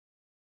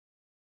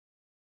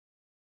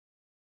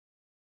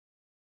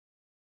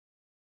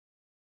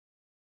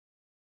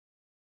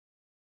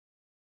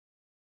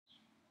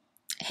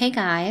Hey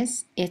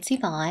guys, it's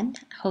Yvonne.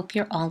 Hope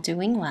you're all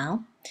doing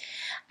well.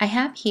 I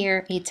have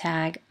here a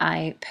tag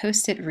I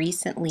posted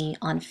recently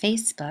on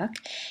Facebook,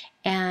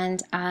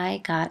 and I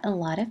got a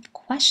lot of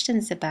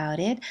questions about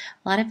it,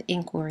 a lot of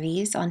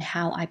inquiries on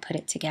how I put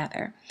it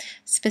together.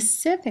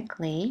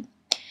 Specifically,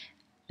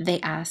 they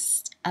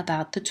asked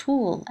about the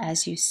tool,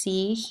 as you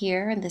see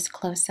here in this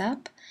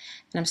close-up,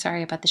 and I'm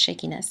sorry about the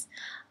shakiness,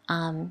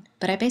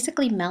 but I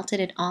basically melted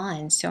it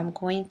on, so I'm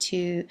going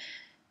to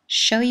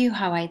show you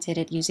how I did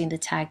it using the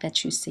tag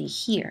that you see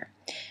here.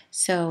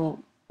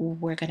 So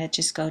we're going to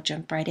just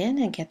jump right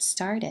in and get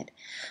started.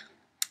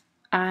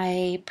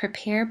 I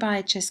prepare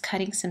by just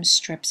cutting some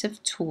strips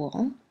of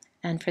tulle,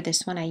 and for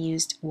this one I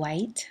used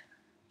white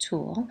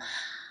tulle.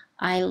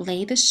 I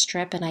lay the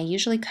strip, and I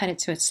usually cut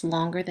it so it's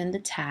longer than the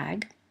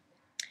tag,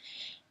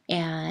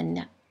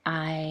 and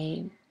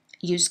I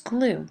use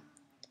glue.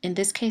 In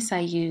this case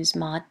I use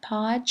Mod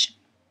Podge,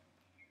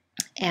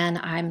 and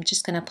I'm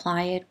just going to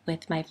apply it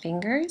with my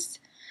fingers.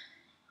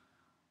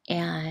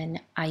 And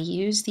I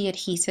use the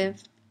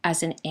adhesive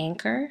as an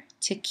anchor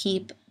to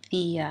keep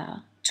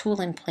the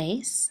tool in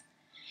place.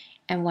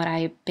 And what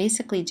I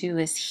basically do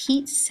is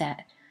heat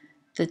set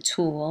the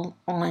tool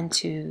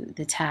onto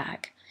the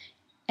tag.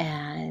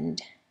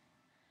 And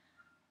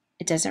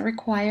it doesn't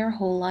require a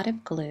whole lot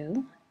of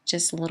glue,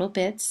 just little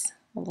bits,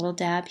 a little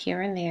dab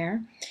here and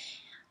there.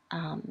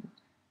 And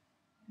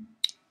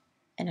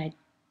I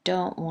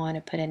don't want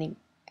to put any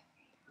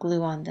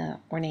glue on the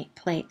ornate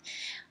plate,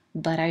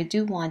 but I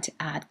do want to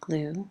add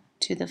glue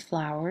to the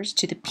flowers,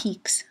 to the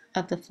peaks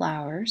of the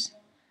flowers,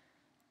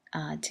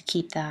 to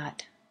keep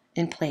that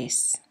in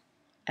place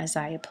as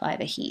I apply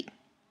the heat.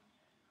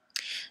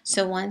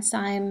 So once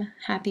I'm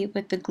happy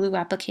with the glue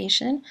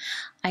application,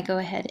 I go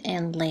ahead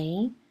and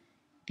lay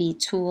the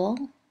tool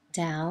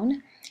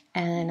down,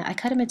 and I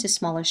cut them into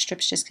smaller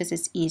strips just because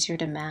it's easier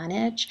to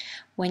manage.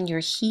 When you're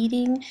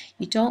heating,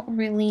 you don't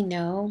really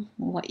know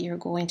what you're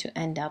going to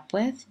end up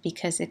with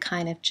because it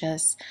kind of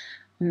just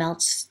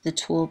melts the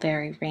tool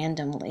very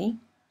randomly,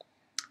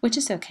 which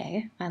is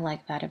okay. I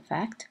like that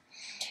effect.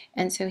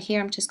 And so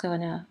here I'm just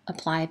going to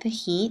apply the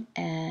heat.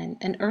 And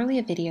an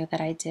earlier video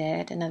that I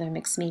did, another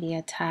mixed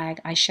media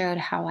tag, I showed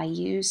how I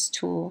use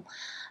tulle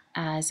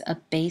as a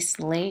base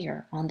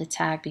layer on the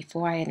tag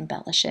before I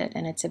embellish it,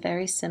 and it's a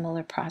very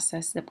similar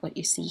process of what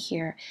you see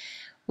here.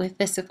 With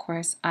this, of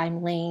course,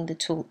 I'm laying the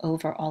tulle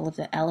over all of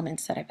the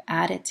elements that I've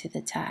added to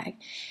the tag,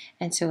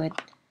 and so it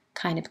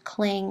kind of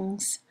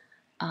clings,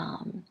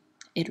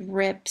 it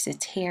rips,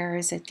 it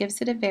tears, it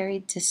gives it a very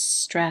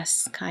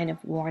distressed, kind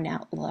of worn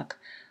out look,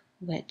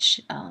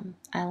 which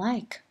I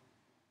like.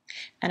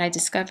 And I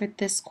discovered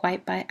this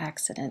quite by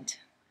accident,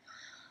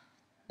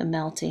 the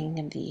melting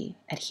and the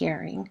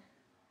adhering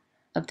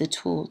of the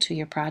tool to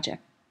your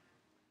project.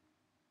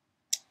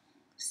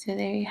 So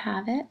there you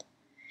have it.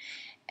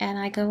 And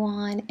I go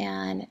on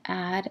and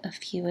add a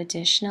few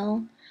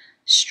additional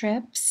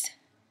strips.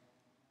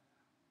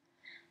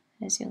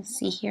 As you'll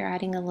see here,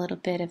 adding a little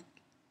bit of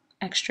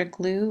extra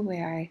glue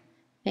where I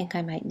think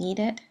I might need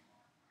it.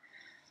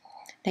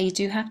 Now you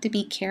do have to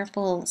be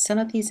careful. Some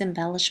of these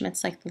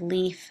embellishments, like the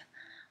leaf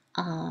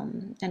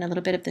and a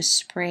little bit of the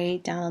spray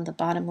down on the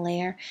bottom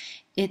layer,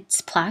 it's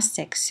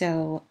plastic,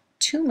 so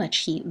too much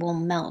heat will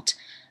melt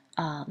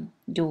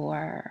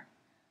your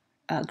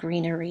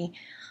greenery.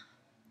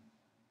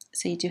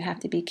 So you do have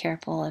to be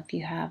careful if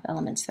you have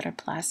elements that are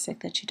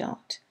plastic that you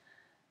don't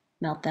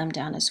melt them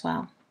down as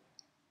well.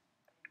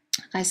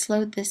 I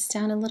slowed this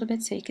down a little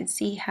bit so you can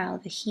see how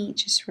the heat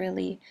just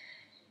really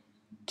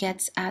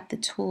gets at the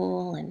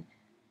tool, and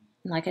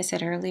like I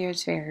said earlier,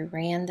 it's very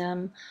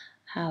random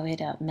how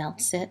it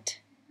melts it.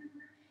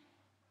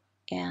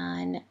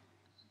 And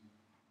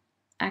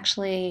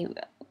actually,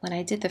 when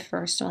I did the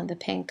first one, the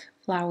pink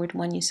flowered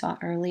one you saw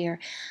earlier,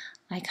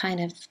 I kind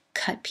of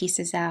cut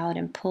pieces out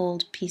and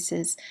pulled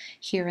pieces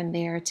here and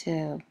there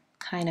to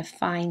kind of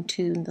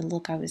fine-tune the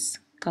look I was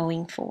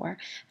going for.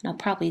 And I'll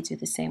probably do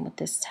the same with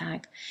this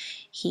tag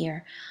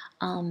here.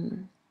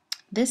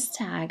 This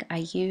tag,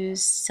 I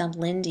used some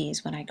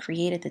Lindy's when I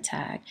created the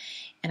tag,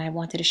 and I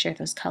wanted to share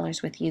those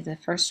colors with you. The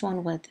first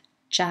one was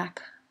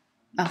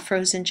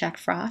Frozen Jack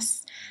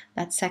Frost.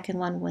 That second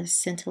one was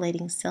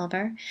Scintillating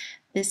Silver.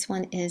 This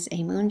one is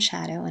a Moon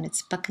Shadow, and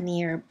it's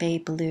Buccaneer Bay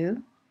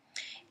Blue.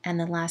 And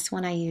the last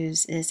one I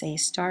use is a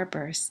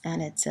Starburst,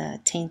 and it's a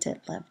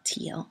Tainted Love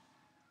Teal,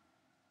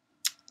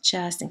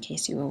 just in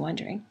case you were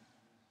wondering.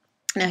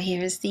 Now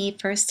here's the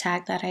first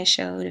tag that I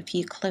showed a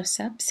few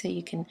close-ups so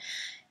you can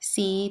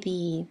see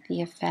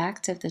the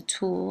effect of the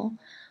tool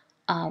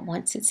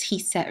once it's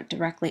heat set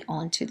directly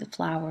onto the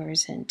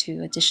flowers and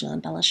to additional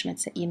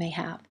embellishments that you may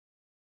have.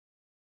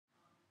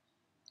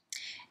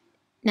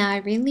 Now I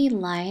really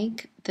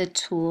like the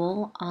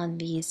tool on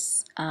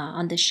these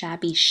on the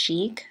shabby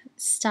chic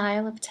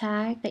style of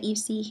tag that you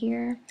see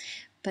here,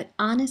 but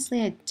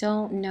honestly I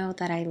don't know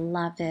that I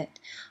love it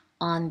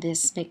on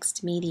this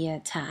mixed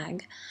media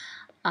tag.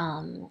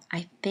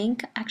 I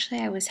think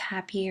actually I was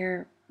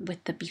happier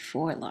with the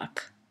before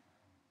look.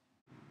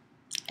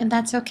 And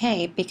that's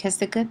okay, because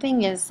the good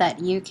thing is that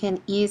you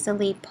can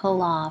easily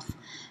pull off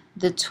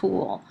the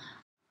tool.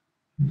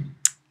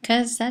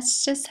 Because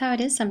that's just how it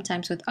is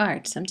sometimes with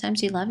art.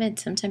 Sometimes you love it,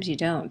 sometimes you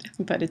don't,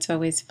 but it's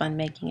always fun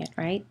making it,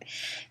 right?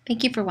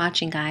 Thank you for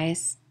watching,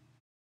 guys.